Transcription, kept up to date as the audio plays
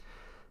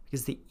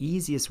Because the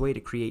easiest way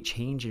to create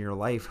change in your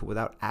life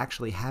without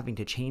actually having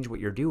to change what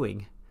you're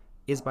doing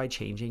is by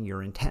changing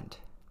your intent.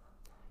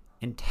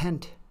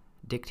 Intent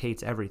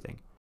dictates everything.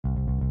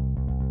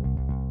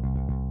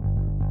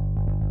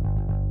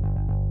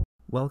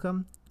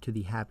 Welcome to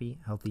the Happy,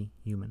 Healthy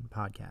Human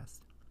podcast.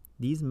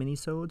 These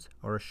mini-sodes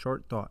are a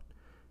short thought,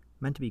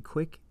 meant to be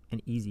quick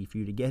and easy for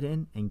you to get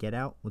in and get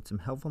out with some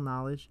helpful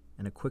knowledge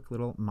and a quick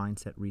little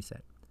mindset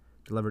reset.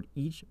 Delivered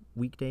each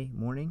weekday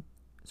morning,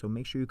 so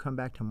make sure you come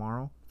back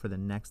tomorrow for the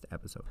next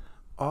episode.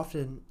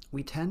 Often,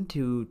 we tend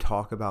to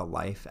talk about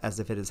life as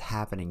if it is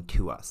happening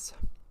to us.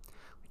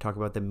 We talk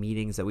about the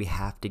meetings that we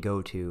have to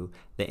go to,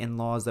 the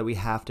in-laws that we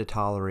have to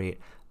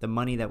tolerate, the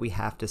money that we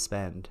have to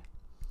spend.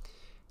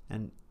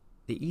 And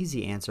the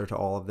easy answer to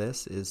all of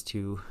this is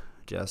to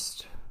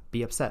just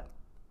be upset,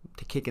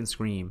 to kick and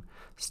scream,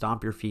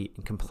 stomp your feet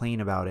and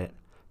complain about it.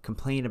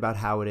 Complain about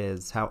how it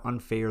is, how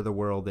unfair the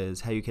world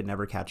is, how you can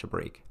never catch a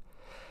break.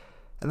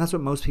 And that's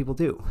what most people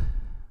do.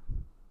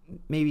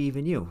 Maybe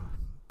even you.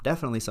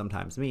 Definitely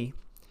sometimes me.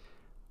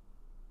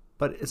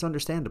 But it's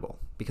understandable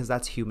because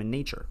that's human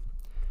nature.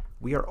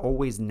 We are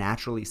always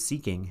naturally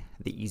seeking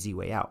the easy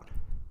way out.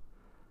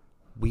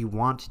 We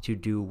want to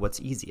do what's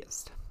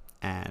easiest.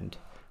 And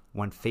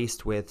when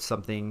faced with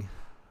something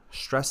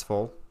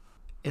stressful,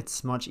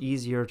 it's much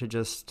easier to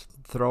just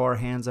throw our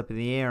hands up in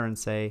the air and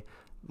say,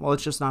 well,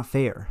 it's just not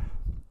fair.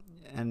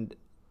 And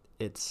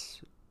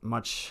it's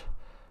much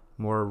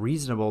more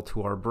reasonable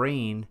to our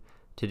brain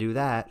to do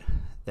that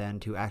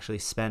than to actually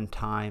spend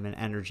time and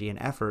energy and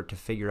effort to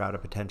figure out a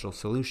potential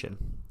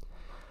solution.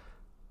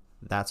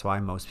 That's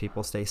why most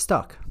people stay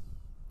stuck.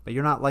 But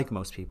you're not like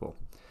most people.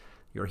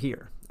 You're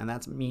here. And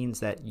that means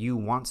that you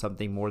want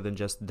something more than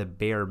just the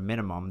bare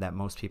minimum that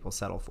most people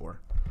settle for.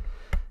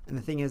 And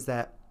the thing is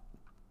that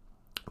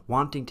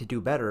wanting to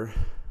do better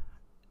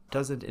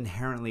doesn't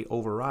inherently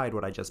override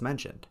what I just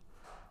mentioned,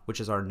 which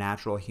is our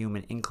natural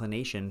human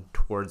inclination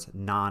towards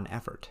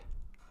non-effort.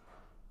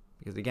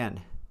 Because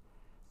again,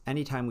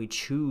 anytime we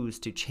choose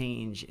to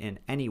change in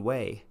any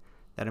way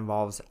that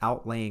involves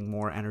outlaying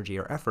more energy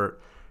or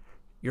effort,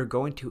 you're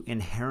going to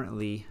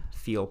inherently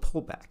feel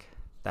pullback.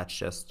 That's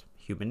just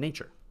human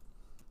nature.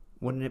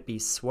 Wouldn't it be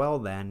swell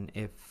then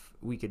if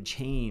we could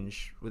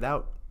change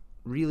without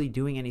really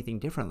doing anything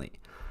differently,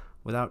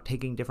 without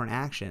taking different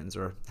actions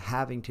or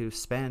having to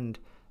spend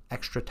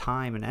extra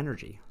time and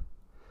energy?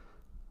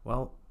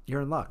 Well,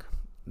 you're in luck.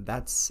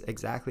 That's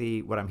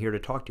exactly what I'm here to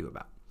talk to you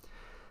about.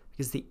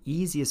 Because the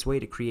easiest way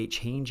to create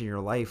change in your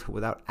life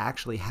without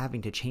actually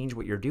having to change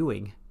what you're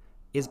doing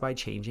is by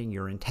changing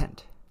your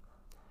intent.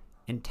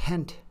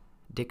 Intent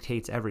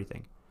dictates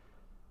everything.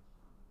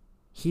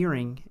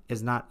 Hearing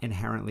is not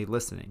inherently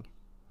listening,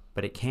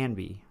 but it can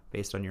be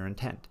based on your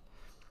intent.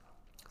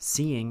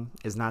 Seeing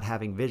is not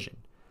having vision.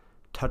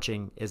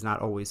 Touching is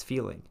not always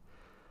feeling.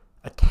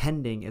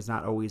 Attending is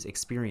not always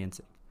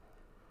experiencing.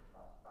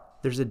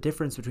 There's a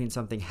difference between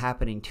something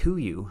happening to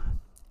you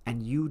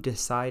and you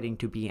deciding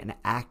to be an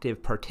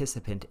active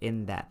participant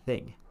in that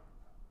thing.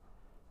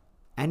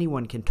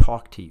 Anyone can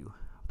talk to you,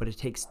 but it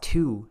takes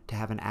two to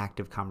have an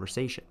active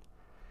conversation.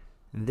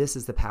 And this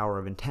is the power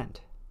of intent.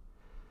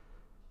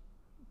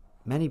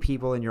 Many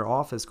people in your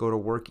office go to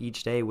work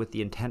each day with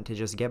the intent to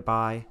just get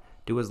by,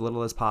 do as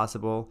little as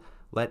possible,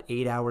 let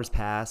 8 hours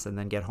pass, and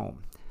then get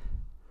home.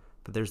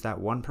 But there's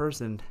that one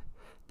person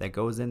that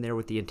goes in there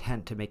with the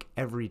intent to make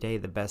every day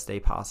the best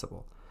day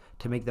possible,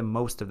 to make the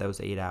most of those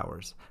 8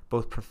 hours,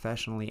 both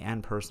professionally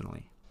and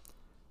personally.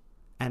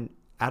 And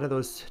out of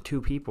those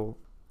two people,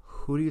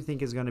 who do you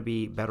think is going to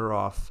be better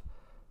off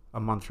a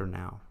month from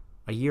now,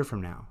 a year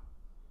from now,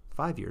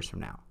 5 years from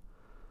now?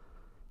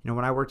 You know,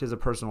 when I worked as a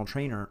personal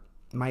trainer,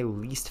 my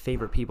least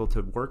favorite people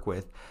to work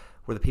with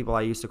were the people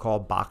I used to call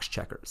box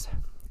checkers.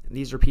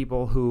 These are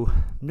people who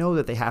know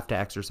that they have to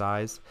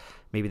exercise.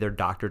 Maybe their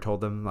doctor told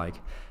them, like,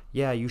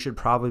 yeah, you should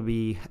probably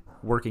be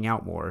working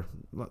out more.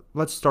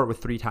 Let's start with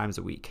 3 times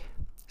a week.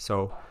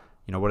 So,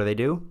 you know, what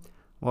do?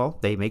 Well,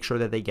 they make sure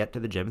that they get to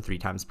the gym 3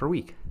 times per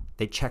week.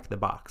 They check the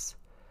box.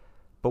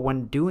 But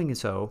when doing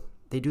so,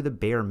 they do the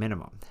bare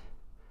minimum.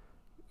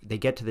 They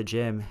get to the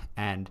gym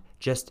and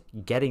just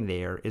getting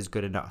there is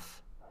good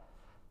enough.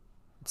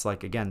 It's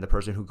like, again, the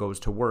person who goes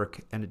to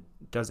work and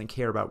doesn't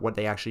care about what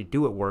they actually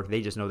do at work.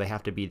 They just know they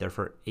have to be there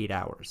for 8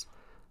 hours.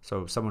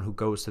 So someone who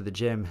goes to the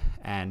gym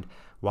and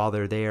while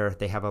they're there,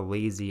 they have a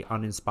lazy,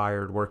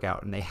 uninspired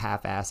workout and they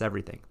half-ass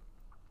everything.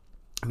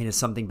 I mean, is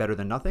something better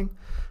than nothing?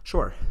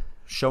 Sure.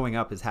 Showing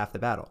up is half the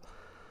battle.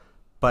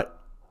 But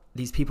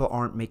these people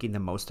aren't making the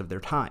most of their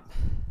time.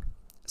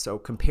 So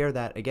compare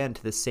that again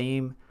to the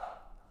same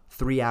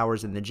 3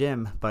 hours in the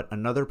gym, but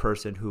another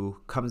person who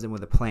comes in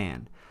with a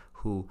plan,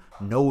 who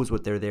knows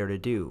what they're there to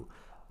do,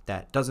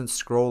 that doesn't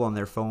scroll on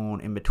their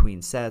phone in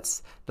between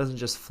sets, doesn't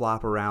just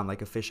flop around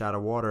like a fish out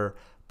of water,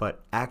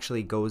 but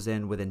actually goes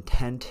in with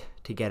intent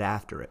to get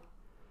after it.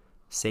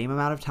 Same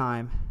amount of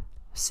time,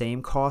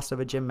 same cost of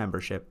a gym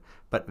membership,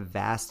 but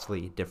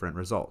vastly different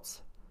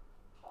results.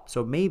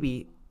 So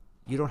maybe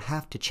you don't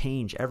have to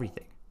change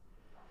everything.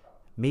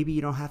 Maybe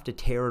you don't have to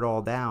tear it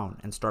all down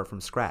and start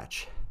from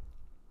scratch.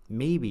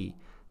 Maybe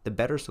the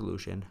better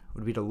solution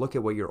would be to look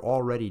at what you're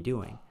already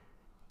doing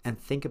and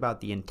think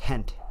about the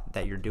intent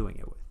that you're doing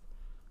it with.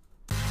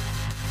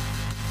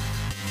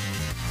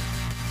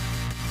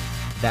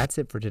 That's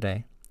it for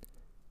today.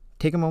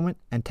 Take a moment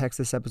and text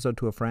this episode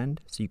to a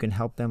friend so you can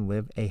help them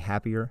live a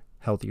happier,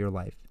 healthier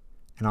life.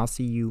 And I'll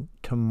see you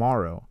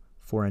tomorrow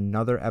for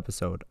another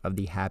episode of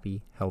the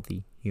Happy,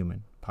 Healthy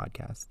Human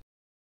podcast.